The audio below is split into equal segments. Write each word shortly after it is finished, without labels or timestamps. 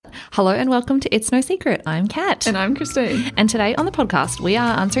Hello and welcome to It's No Secret. I'm Kat. And I'm Christine. And today on the podcast, we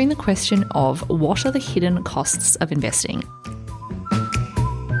are answering the question of what are the hidden costs of investing?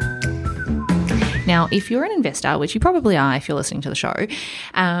 Now, if you're an investor, which you probably are if you're listening to the show, you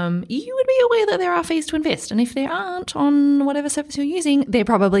would be aware that there are fees to invest. And if there aren't on whatever service you're using, they're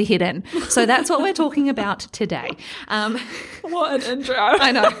probably hidden. So that's what we're talking about today. What an intro.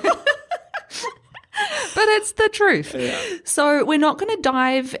 I know. But it's the truth. Yeah. So we're not going to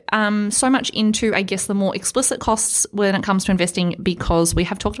dive so much into, I guess, the more explicit costs when it comes to investing because we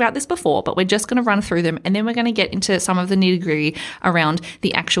have talked about this before, but we're just going to run through them and then we're going to get into some of the nitty-gritty around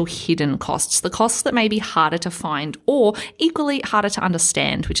the actual hidden costs, the costs that may be harder to find or equally harder to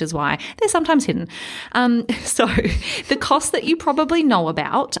understand, which is why they're sometimes hidden. So the costs that you probably know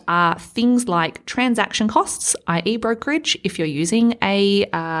about are things like transaction costs, i.e. brokerage, if you're using a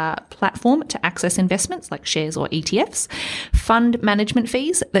platform to access investments like shares or ETFs, fund management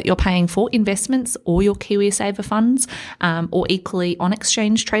fees that you're paying for investments or your KiwiSaver funds, or equally on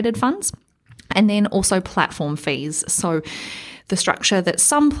exchange traded funds, and then also platform fees. So the structure that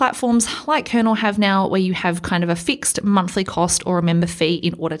some platforms like Kernel have now where you have kind of a fixed monthly cost or a member fee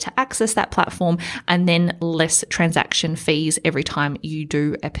in order to access that platform and then less transaction fees every time you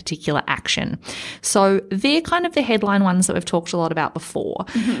do a particular action. So they're kind of the headline ones that we've talked a lot about before.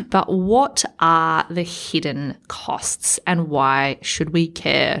 Mm-hmm. But what are the hidden costs and why should we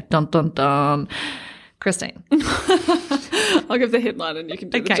care? Dun, dun, dun. Christine. I'll give the headline and you can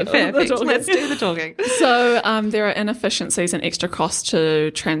do the talking. Let's do the talking. So there are inefficiencies and extra costs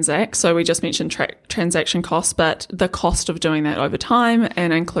to transact. So we just mentioned transaction costs, but the cost of doing that over time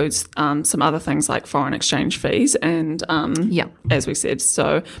and includes some other things like foreign exchange fees and as we said.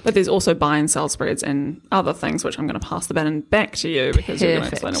 So, but there's also buy and sell spreads and other things, which I'm going to pass the baton back to you because you're going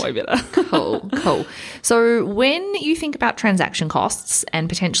to explain it way better. Cool. So when you think about transaction costs and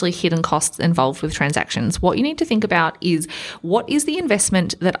potentially hidden costs involved with transactions, what you need to think about is what is the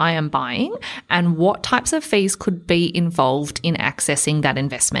investment that I am buying and what types of fees could be involved in accessing that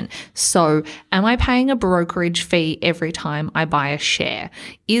investment. So am I paying a brokerage fee every time I buy a share?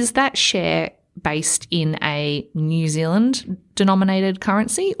 Is that share based in a New Zealand denominated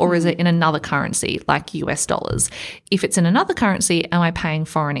currency or is it in another currency like US dollars? If it's in another currency, am I paying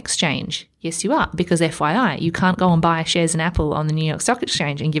foreign exchange? Yes, you are, because FYI, you can't go and buy shares in Apple on the New York Stock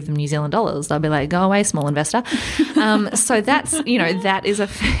Exchange and give them New Zealand dollars. They'll be like, go away, small investor. So that's, that is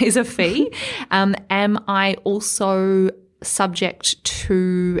a fee. Am I also subject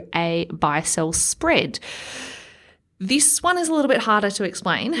to a buy-sell spread? This one is a little bit harder to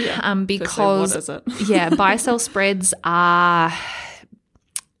explain because, what is it? buy-sell spreads are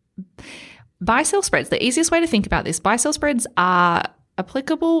buy-sell spreads. The easiest way to think about this, buy-sell spreads are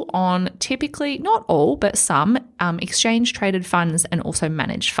applicable on typically, not all, but some exchange traded funds and also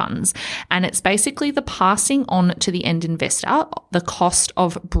managed funds. And it's basically the passing on to the end investor, the cost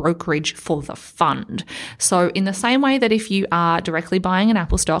of brokerage for the fund. So in the same way that if you are directly buying an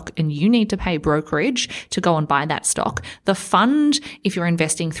Apple stock and you need to pay brokerage to go and buy that stock, the fund, if you're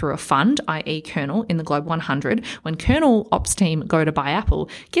investing through a fund, i.e. Kernel in the Global 100, when Kernel ops team go to buy Apple,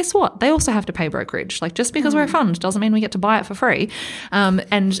 guess what? They also have to pay brokerage. Like just because we're a fund doesn't mean we get to buy it for free.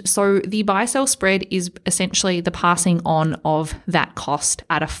 And so the buy-sell spread is essentially the passing on of that cost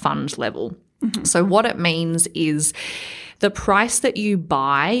at a fund level. Mm-hmm. So what it means is the price that you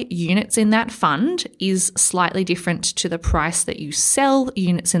buy units in that fund is slightly different to the price that you sell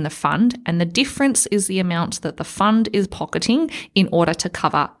units in the fund, and the difference is the amount that the fund is pocketing in order to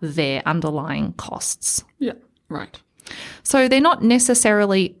cover their underlying costs. Yeah, right. So they're not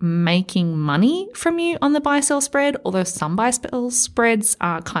necessarily making money from you on the buy-sell spread, although some buy-sell spreads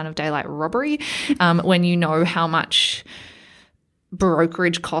are kind of daylight robbery when you know how much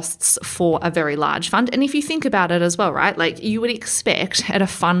brokerage costs for a very large fund. And if you think about it as well, right, like you would expect at a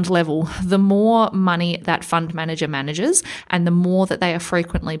fund level, the more money that fund manager manages and the more that they are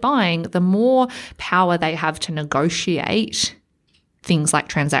frequently buying, the more power they have to negotiate things like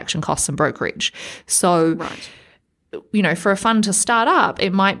transaction costs and brokerage. So right. For a fund to start up,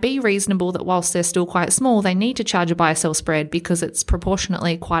 it might be reasonable that whilst they're still quite small, they need to charge a buy-sell spread because it's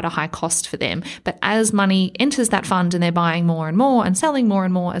proportionately quite a high cost for them. But as money enters that fund and they're buying more and more and selling more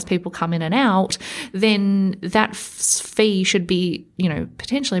and more as people come in and out, then that fee should be,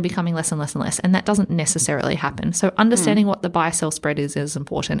 potentially becoming less and less and less. And that doesn't necessarily happen. So understanding what the buy-sell spread is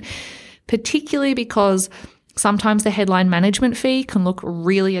important, particularly because sometimes the headline management fee can look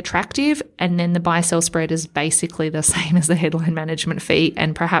really attractive and then the buy-sell spread is basically the same as the headline management fee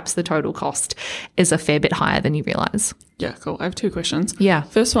and perhaps the total cost is a fair bit higher than you realise. Yeah, cool. I have two questions. Yeah.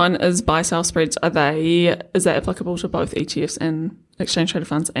 First one is buy-sell spreads. Is that applicable to both ETFs and exchange traded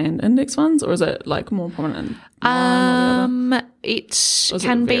funds and index funds, or is it like more prominent in one or the other? It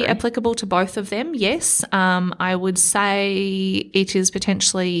can be applicable to both of them, yes. I would say it is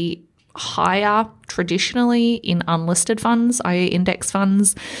potentially higher traditionally in unlisted funds, i.e. index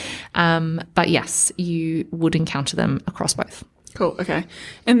funds. But yes, you would encounter them across both. Cool, okay.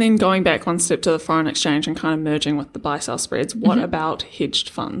 And then going back one step to the foreign exchange and kind of merging with the buy-sell spreads, what about hedged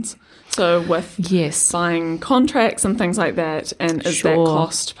funds? So with buying contracts and things like that, and is that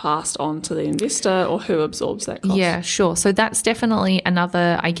cost passed on to the investor, or who absorbs that cost? Yeah, sure. So that's definitely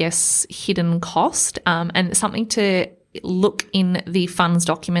another, I guess, hidden cost, and something to look in the funds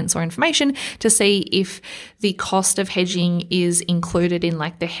documents or information to see if the cost of hedging is included in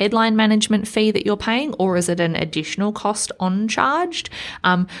like the headline management fee that you're paying, or is it an additional cost on charged?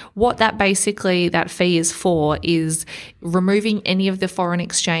 What that fee is for is removing any of the foreign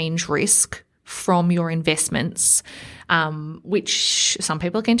exchange risk from your investments, which some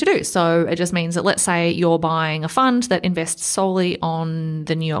people are keen to do. So it just means that, let's say you're buying a fund that invests solely on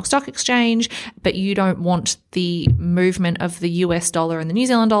the New York Stock Exchange, but you don't want the movement of the US dollar and the New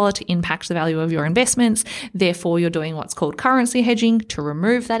Zealand dollar to impact the value of your investments. Therefore, you're doing what's called currency hedging to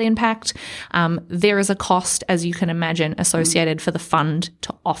remove that impact. There is a cost, as you can imagine, associated for the fund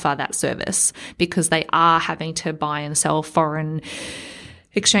to offer that service, because they are having to buy and sell foreign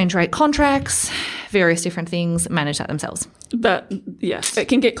exchange rate contracts, various different things, manage that themselves. But yes, it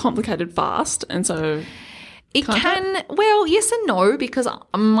can get complicated fast, and so it can. Well, yes and no, because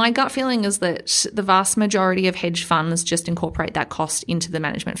my gut feeling is that the vast majority of hedge funds just incorporate that cost into the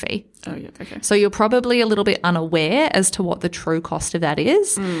management fee. Oh yeah, okay. So you're probably a little bit unaware as to what the true cost of that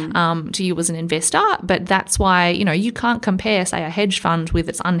is to you as an investor, but that's why, you can't compare, say, a hedge fund with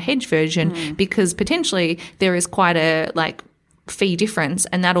its unhedged version, because potentially there is quite a fee difference,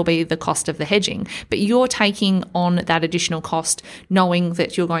 and that'll be the cost of the hedging. But you're taking on that additional cost knowing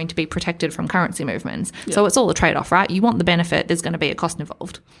that you're going to be protected from currency movements. Yeah. So it's all a trade-off, right? You want the benefit, there's going to be a cost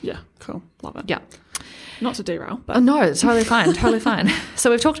involved. Yeah, cool. Love it. Yeah. Not to derail, but... No, it's totally fine, totally fine.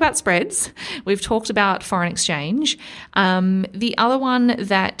 So we've talked about spreads. We've talked about foreign exchange. The other one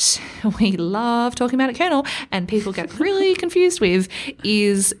that we love talking about at Kernel and people get really confused with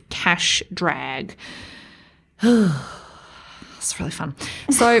is cash drag. It's really fun.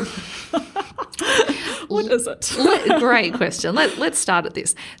 So what is it? Great question. Let's start at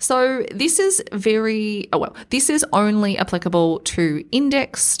this. So this is this is only applicable to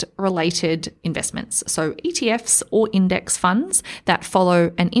indexed related investments. So ETFs or index funds that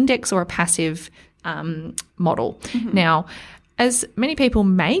follow an index or a passive model. Mm-hmm. Now, as many people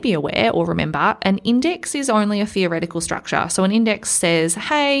may be aware or remember, an index is only a theoretical structure. So an index says,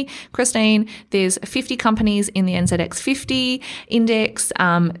 hey, Christine, there's 50 companies in the NZX 50 index.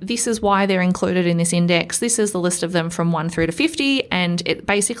 This is why they're included in this index. This is the list of them from 1 through to 50. And it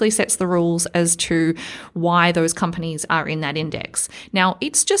basically sets the rules as to why those companies are in that index. Now,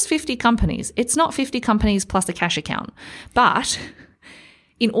 it's just 50 companies. It's not 50 companies plus a cash account. But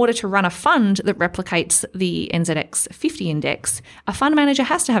in order to run a fund that replicates the NZX 50 index, a fund manager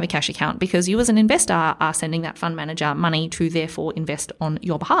has to have a cash account, because you as an investor are sending that fund manager money to therefore invest on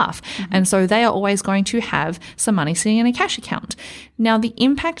your behalf. Mm-hmm. And so they are always going to have some money sitting in a cash account. Now, the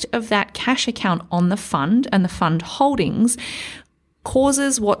impact of that cash account on the fund and the fund holdings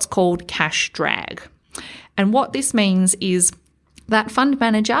causes what's called cash drag. And what this means is that fund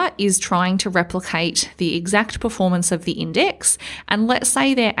manager is trying to replicate the exact performance of the index. And let's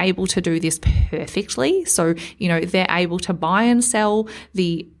say they're able to do this perfectly. So, they're able to buy and sell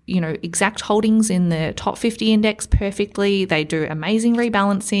the, exact holdings in the top 50 index perfectly. They do amazing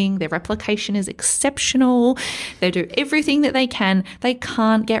rebalancing. Their replication is exceptional. They do everything that they can. They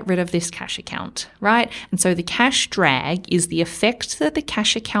can't get rid of this cash account, right? And so the cash drag is the effect that the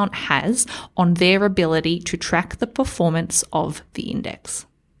cash account has on their ability to track the performance of the index.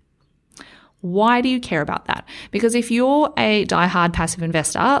 Why do you care about that? Because if you're a diehard passive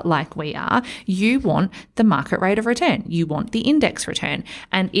investor like we are, you want the market rate of return. You want the index return.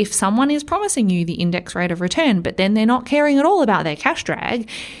 And if someone is promising you the index rate of return, but then they're not caring at all about their cash drag,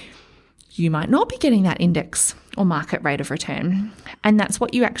 you might not be getting that index or market rate of return. And that's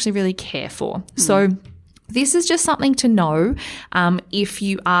what you actually really care for. So this is just something to know if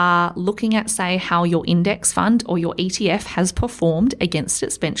you are looking at, say, how your index fund or your ETF has performed against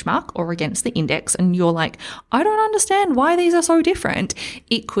its benchmark or against the index, and you're like, I don't understand why these are so different.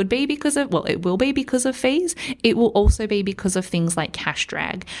 It could be because of, it will be because of fees. It will also be because of things like cash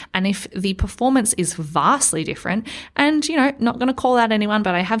drag. And if the performance is vastly different, and, not going to call out anyone,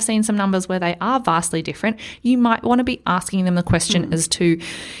 but I have seen some numbers where they are vastly different, you might want to be asking them the question as to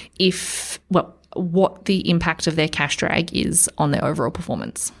what the impact of their cash drag is on their overall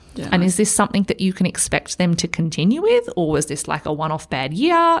performance. Yeah, and is this something that you can expect them to continue with, or was this like a one-off bad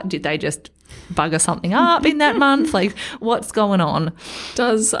year? Did they just bugger something up in that month? Like, what's going on?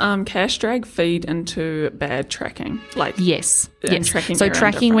 Does cash drag feed into bad tracking? Like, yes. Tracking so error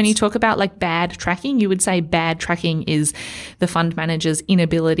tracking, when you indifference? talk about like bad tracking, you would say bad tracking is the fund manager's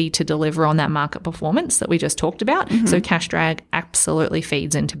inability to deliver on that market performance that we just talked about. So cash drag absolutely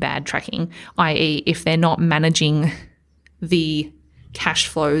feeds into bad tracking, i.e. if they're not managing the cash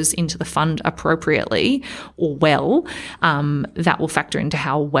flows into the fund appropriately or well, that will factor into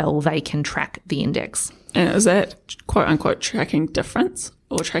how well they can track the index. And is that quote unquote tracking difference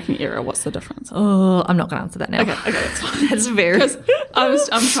or tracking error? What's the difference? Oh, I'm not going to answer that now. Okay, that's fine. That's very... Because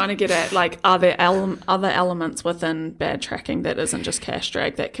I'm trying to get at, like, are there other elements within bad tracking that isn't just cash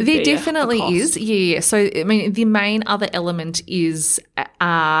drag that could be There definitely a cost? is, yeah. So, I mean, the main other element is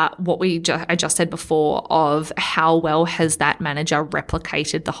what I just said before of how well has that manager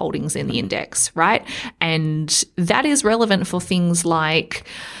replicated the holdings in the index, right? And that is relevant for things like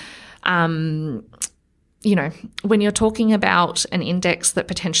when you're talking about an index that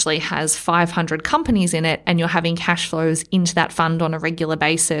potentially has 500 companies in it and you're having cash flows into that fund on a regular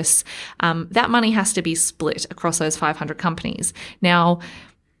basis, that money has to be split across those 500 companies. Now,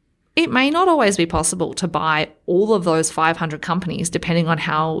 it may not always be possible to buy all of those 500 companies depending on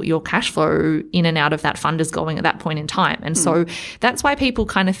how your cash flow in and out of that fund is going at that point in time. And so that's why people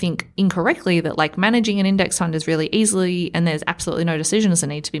kind of think incorrectly that like managing an index fund is really easy and there's absolutely no decisions that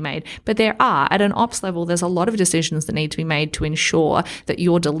need to be made. But there are. At an ops level, there's a lot of decisions that need to be made to ensure that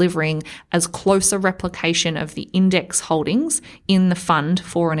you're delivering as close a replication of the index holdings in the fund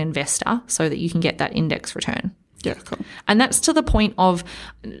for an investor so that you can get that index return. Yeah, cool. And that's to the point of,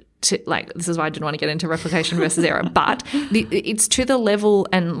 this is why I didn't want to get into replication versus error, but it's to the level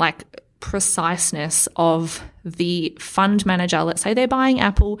and like preciseness of the fund manager. Let's say they're buying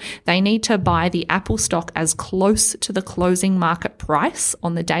Apple. They need to buy the Apple stock as close to the closing market price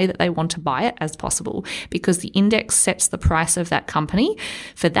on the day that they want to buy it as possible, because the index sets the price of that company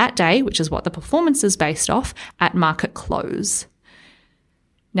for that day, which is what the performance is based off, at market close.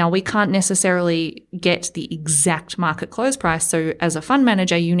 Now, we can't necessarily get the exact market close price. So as a fund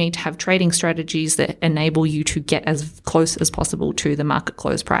manager, you need to have trading strategies that enable you to get as close as possible to the market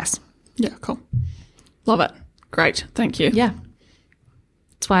close price. Yeah, cool. Love it. Great. Thank you. Yeah.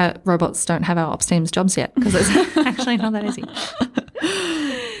 That's why robots don't have our ops team's jobs yet, because it's actually not that easy.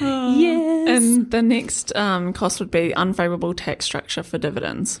 Yes. And the next cost would be unfavourable tax structure for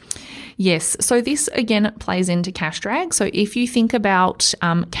dividends. Yes. So this, again, plays into cash drag. So if you think about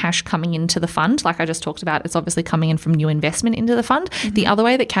cash coming into the fund, like I just talked about, it's obviously coming in from new investment into the fund. Mm-hmm. The other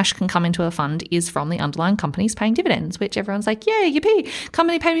way that cash can come into a fund is from the underlying companies paying dividends, which everyone's like, yeah, yippee,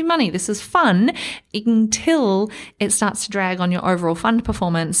 company pay me money. This is fun, until it starts to drag on your overall fund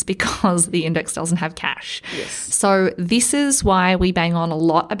performance because the index doesn't have cash. Yes. So this is why we bang on a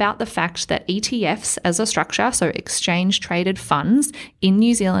lot about the fact that ETFs as a structure, so exchange traded funds in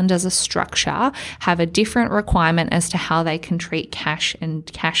New Zealand as a structure, have a different requirement as to how they can treat cash and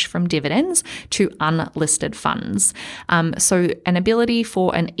cash from dividends to unlisted funds. So an ability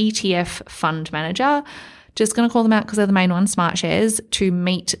for an ETF fund manager, just going to call them out because they're the main ones, Smart Shares, to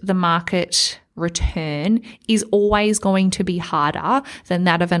meet the market return is always going to be harder than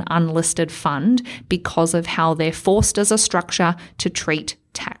that of an unlisted fund because of how they're forced as a structure to treat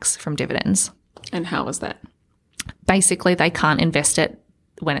tax from dividends. And how is that? Basically, they can't invest it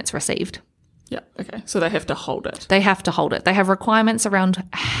when it's received. Yeah, okay. So they have to hold it. They have to hold it. They have requirements around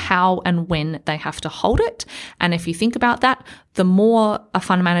how and when they have to hold it. And if you think about that, the more a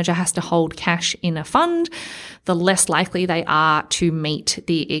fund manager has to hold cash in a fund, the less likely they are to meet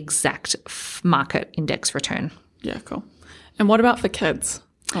the exact market index return. Yeah, cool. And what about for kids?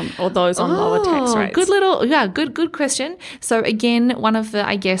 Or those on lower tax rates? Good question. So again, one of the,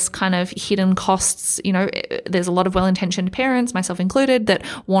 I guess, kind of hidden costs, there's a lot of well-intentioned parents, myself included, that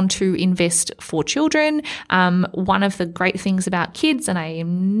want to invest for children. One of the great things about kids, and I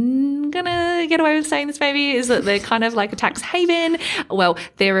am going to get away with saying this maybe, is that they're kind of like a tax haven. Well,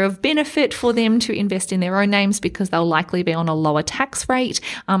 they're of benefit for them to invest in their own names because they'll likely be on a lower tax rate.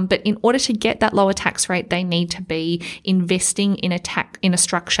 But in order to get that lower tax rate, they need to be investing in a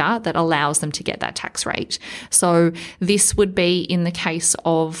structure that allows them to get that tax rate. So this would be in the case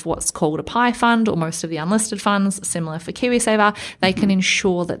of what's called a PI fund, or most of the unlisted funds, similar for KiwiSaver. They can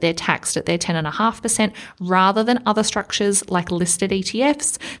ensure that they're taxed at their 10.5% rather than other structures like listed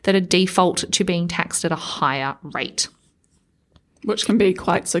ETFs that are default to being taxed at a higher rate. Which can be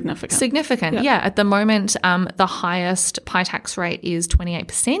quite significant. Significant, yeah. At the moment, the highest PI tax rate is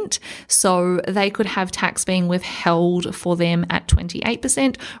 28%. So they could have tax being withheld for them at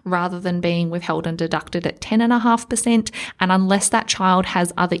 28% rather than being withheld and deducted at 10.5%. And unless that child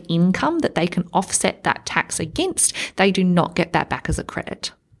has other income that they can offset that tax against, they do not get that back as a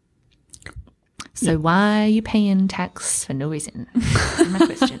credit. So why are you paying tax for no reason? That's my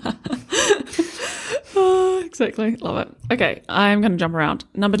question. Oh, exactly. Love it. Okay, I'm going to jump around.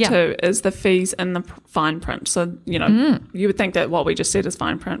 Number 2 is the fees in the fine print. So, you would think that what we just said is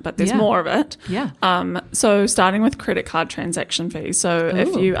fine print, but there's more of it. Yeah. So starting with credit card transaction fees. So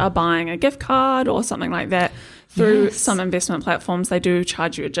if you are buying a gift card or something like that, through some investment platforms, they do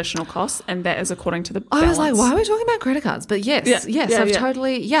charge you additional costs, and that is according to the balance. I was like, why are we talking about credit cards? But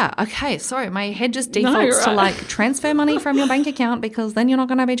totally, okay, sorry, my head just defaults to like transfer money from your bank account because then you're not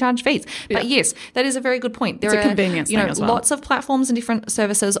going to be charged fees. But yes, that is a very good point. It's a convenience thing as well. Lots of platforms and different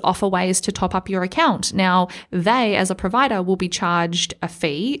services offer ways to top up your account. Now, they, as a provider, will be charged a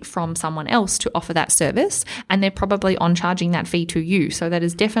fee from someone else to offer that service, and they're probably on charging that fee to you. So that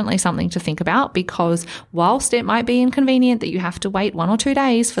is definitely something to think about, because whilst it might be inconvenient that you have to wait 1 or 2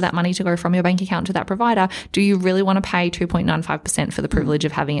 days for that money to go from your bank account to that provider, do you really want to pay 2.95% for the privilege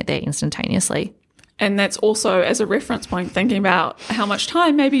of having it there instantaneously? And that's also, as a reference point, thinking about how much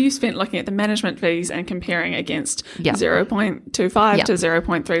time maybe you spent looking at the management fees and comparing against 0.25 to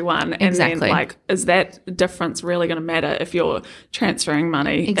 0.31. And then, like, is that difference really going to matter if you're transferring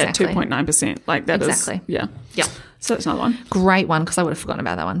money at 2.9%? Like, that is, yeah. So that's another one. Great one, because I would have forgotten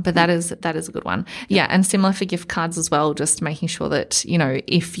about that one. But that is a good one. Yeah, and similar for gift cards as well, just making sure that,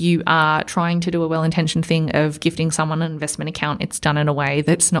 if you are trying to do a well-intentioned thing of gifting someone an investment account, it's done in a way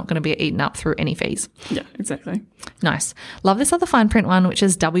that's not going to be eaten up through any fees. Yeah, exactly. Nice. Love this other fine print one, which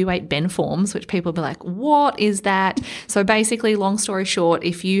is W8 Ben forms, which people will be like, what is that? So basically, long story short,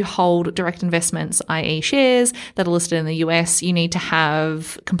 if you hold direct investments, i.e. shares that are listed in the US, you need to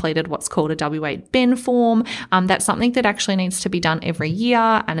have completed what's called a W8 Ben form. That's something that actually needs to be done every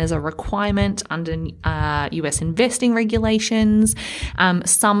year and is a requirement under US investing regulations.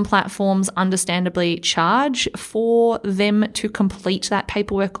 Some platforms understandably charge for them to complete that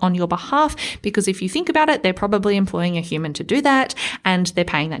paperwork on your behalf, because if you think about it, they're probably employing a human to do that and they're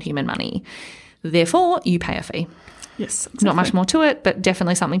paying that human money. Therefore, you pay a fee. Yes, exactly. Not much more to it, but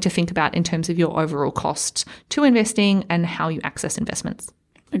definitely something to think about in terms of your overall costs to investing and how you access investments.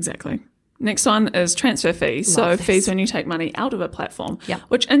 Exactly. Next one is transfer fees. So fees when you take money out of a platform,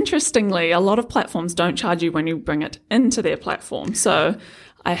 which interestingly, a lot of platforms don't charge you when you bring it into their platform. So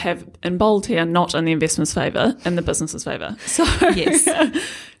I have in bold here, not in the investment's favour, in the business's favour. So yes.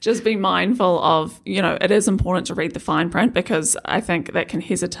 Just be mindful of, it is important to read the fine print, because I think that can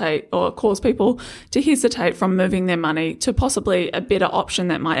hesitate or cause people to hesitate from moving their money to possibly a better option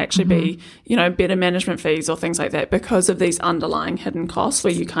that might actually be, better management fees or things like that, because of these underlying hidden costs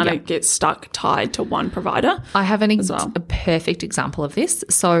where you kind of get stuck tied to one provider. I have a perfect example of this.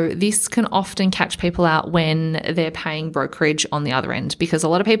 So this can often catch people out when they're paying brokerage on the other end, because a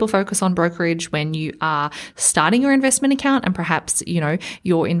lot of people focus on brokerage when you are starting your investment account and perhaps,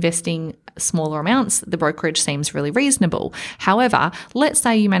 you're investing smaller amounts, the brokerage seems really reasonable. However, let's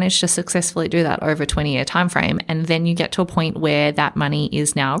say you manage to successfully do that over a 20-year time frame, and then you get to a point where that money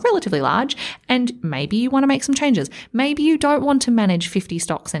is now relatively large, and maybe you want to make some changes. Maybe you don't want to manage 50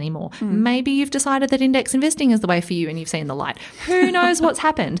 stocks anymore. Maybe you've decided that index investing is the way for you and you've seen the light. Who knows what's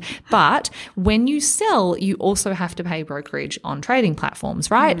happened? But when you sell, you also have to pay brokerage on trading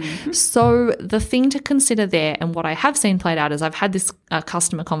platforms, right? So the thing to consider there, and what I have seen played out, is I've had this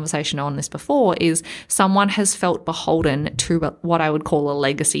customer conversation on this before, is someone has felt beholden to what I would call a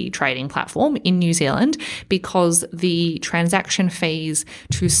legacy trading platform in New Zealand, because the transaction fees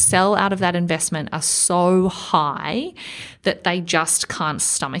to sell out of that investment are so high that they just can't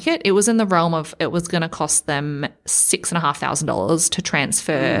stomach it. It was in the realm of, it was going to cost them $6,500 to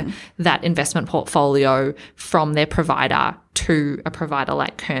transfer that investment portfolio from their provider to a provider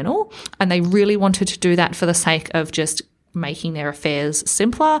like Kernel. And they really wanted to do that for the sake of just making their affairs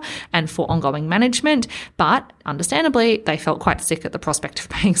simpler and for ongoing management. But understandably, they felt quite sick at the prospect of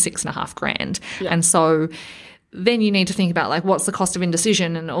paying $6,500. And so then you need to think about, like, what's the cost of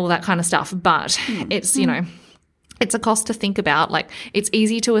indecision and all that kind of stuff. But it's, it's a cost to think about. Like, it's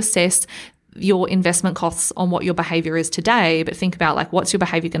easy to assess your investment costs on what your behavior is today, but think about, like, what's your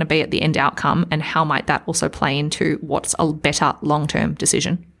behavior going to be at the end outcome, and how might that also play into what's a better long-term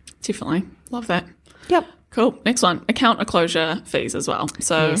decision. Definitely. Love that. Yep. Cool. Next one, account closure fees as well.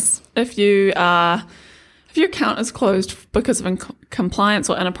 So if you are If your account is closed because of compliance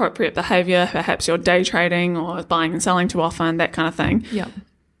or inappropriate behaviour, perhaps you're day trading or buying and selling too often, that kind of thing. Yeah.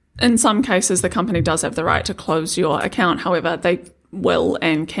 In some cases, the company does have the right to close your account. However, they will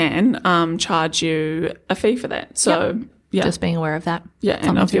and can charge you a fee for that. So, yeah. Just being aware of that. Yeah,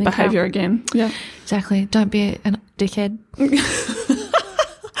 and of your behaviour again. Yeah. Exactly. Don't be a dickhead.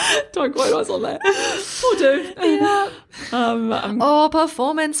 Don't quote us on that. Or do. Yeah.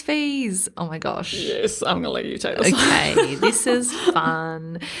 Performance fees. Oh my gosh. Yes, I'm going to let you take this. Okay, this is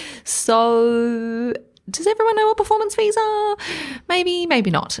fun. So, does everyone know what performance fees are? Maybe, maybe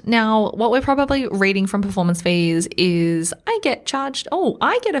not. Now, what we're probably reading from performance fees is I get charged,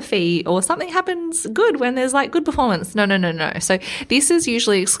 I get a fee, or something happens good when there's like good performance. No. So this is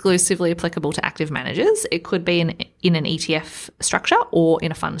usually exclusively applicable to active managers. It could be in an ETF structure or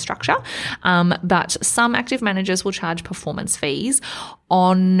in a fund structure. But some active managers will charge performance fees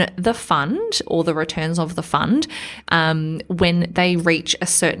on the fund or the returns of the fund when they reach a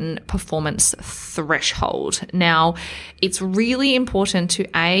certain performance threshold. Now, it's really important to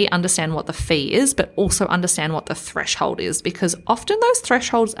understand what the fee is, but also understand what the threshold is, because often those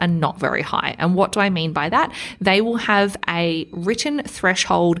thresholds are not very high. And what do I mean by that? They will have a written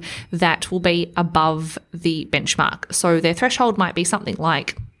threshold that will be above the benchmark. So their threshold might be something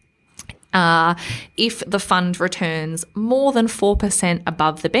like, if the fund returns more than 4%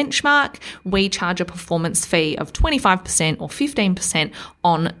 above the benchmark, we charge a performance fee of 25% or 15%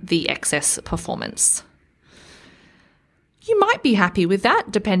 on the excess performance. You might be happy with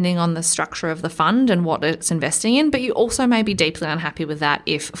that depending on the structure of the fund and what it's investing in, but you also may be deeply unhappy with that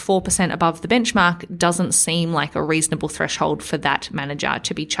if 4% above the benchmark doesn't seem like a reasonable threshold for that manager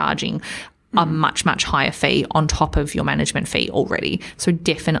to be charging a much, much higher fee on top of your management fee already. So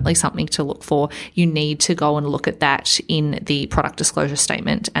definitely something to look for. You need to go and look at that in the product disclosure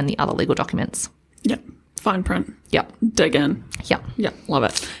statement and the other legal documents. Yep. Fine print. Yep. Dig in. Yep. Yep. Love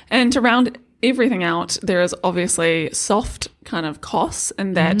it. And to round everything out, there is obviously soft kind of costs,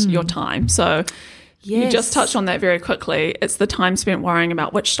 and that your time. So you just touched on that very quickly. It's the time spent worrying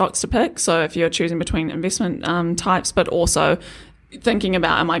about which stocks to pick. So if you're choosing between investment types, but also thinking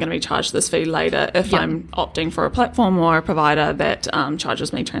about, am I going to be charged this fee later if I'm opting for a platform or a provider that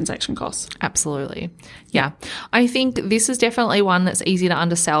charges me transaction costs? Absolutely. Yeah. I think this is definitely one that's easy to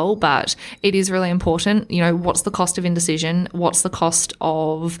undersell, but it is really important. You know, what's the cost of indecision? What's the cost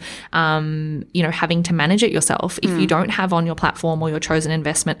of, having to manage it yourself? If you don't have on your platform or your chosen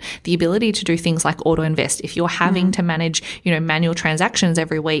investment the ability to do things like auto invest, if you're having to manage, manual transactions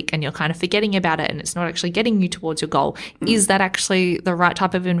every week and you're kind of forgetting about it and it's not actually getting you towards your goal, is that actually the right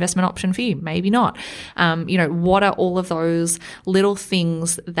type of investment option for you? Maybe not. What are all of those little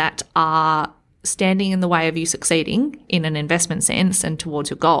things that are standing in the way of you succeeding in an investment sense and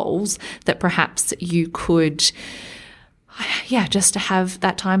towards your goals that perhaps you could, just to have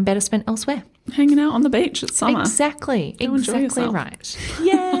that time better spent elsewhere? Hanging out on the beach. It's summer. Exactly. Go enjoy exactly yourself. Right.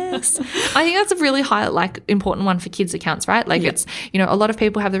 Yes. I think that's a really high, important one for kids' accounts, right? It's, a lot of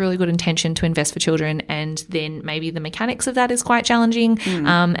people have the really good intention to invest for children, and then maybe the mechanics of that is quite challenging.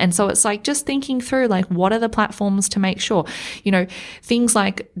 And so it's just thinking through, what are the platforms to make sure, things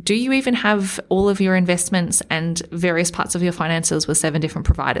like, do you even have all of your investments and various parts of your finances with 7 different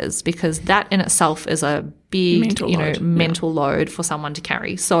providers? Because that in itself is a big, mental load for someone to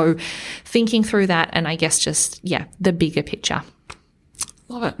carry. So thinking through that, and I guess just, the bigger picture.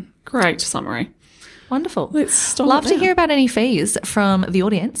 Love it. Great summary. Wonderful. Let's stop. Love to hear about any fees from the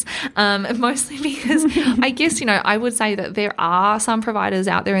audience, mostly because I guess, I would say that there are some providers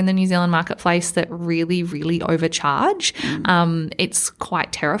out there in the New Zealand marketplace that really, really overcharge. It's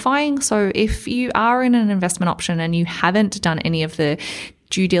quite terrifying. So if you are in an investment option and you haven't done any of the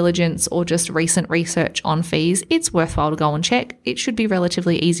due diligence or just recent research on fees, it's worthwhile to go and check. It should be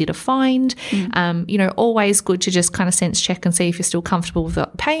relatively easy to find. Always good to just kind of sense check and see if you're still comfortable with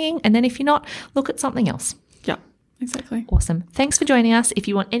paying. And then if you're not, look at something else. Yeah, exactly. Awesome. Thanks for joining us. If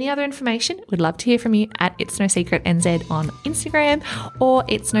you want any other information, we'd love to hear from you at It's No Secret NZ on Instagram or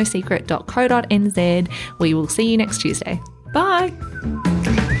itsnosecret.co.nz. We will see you next Tuesday. Bye.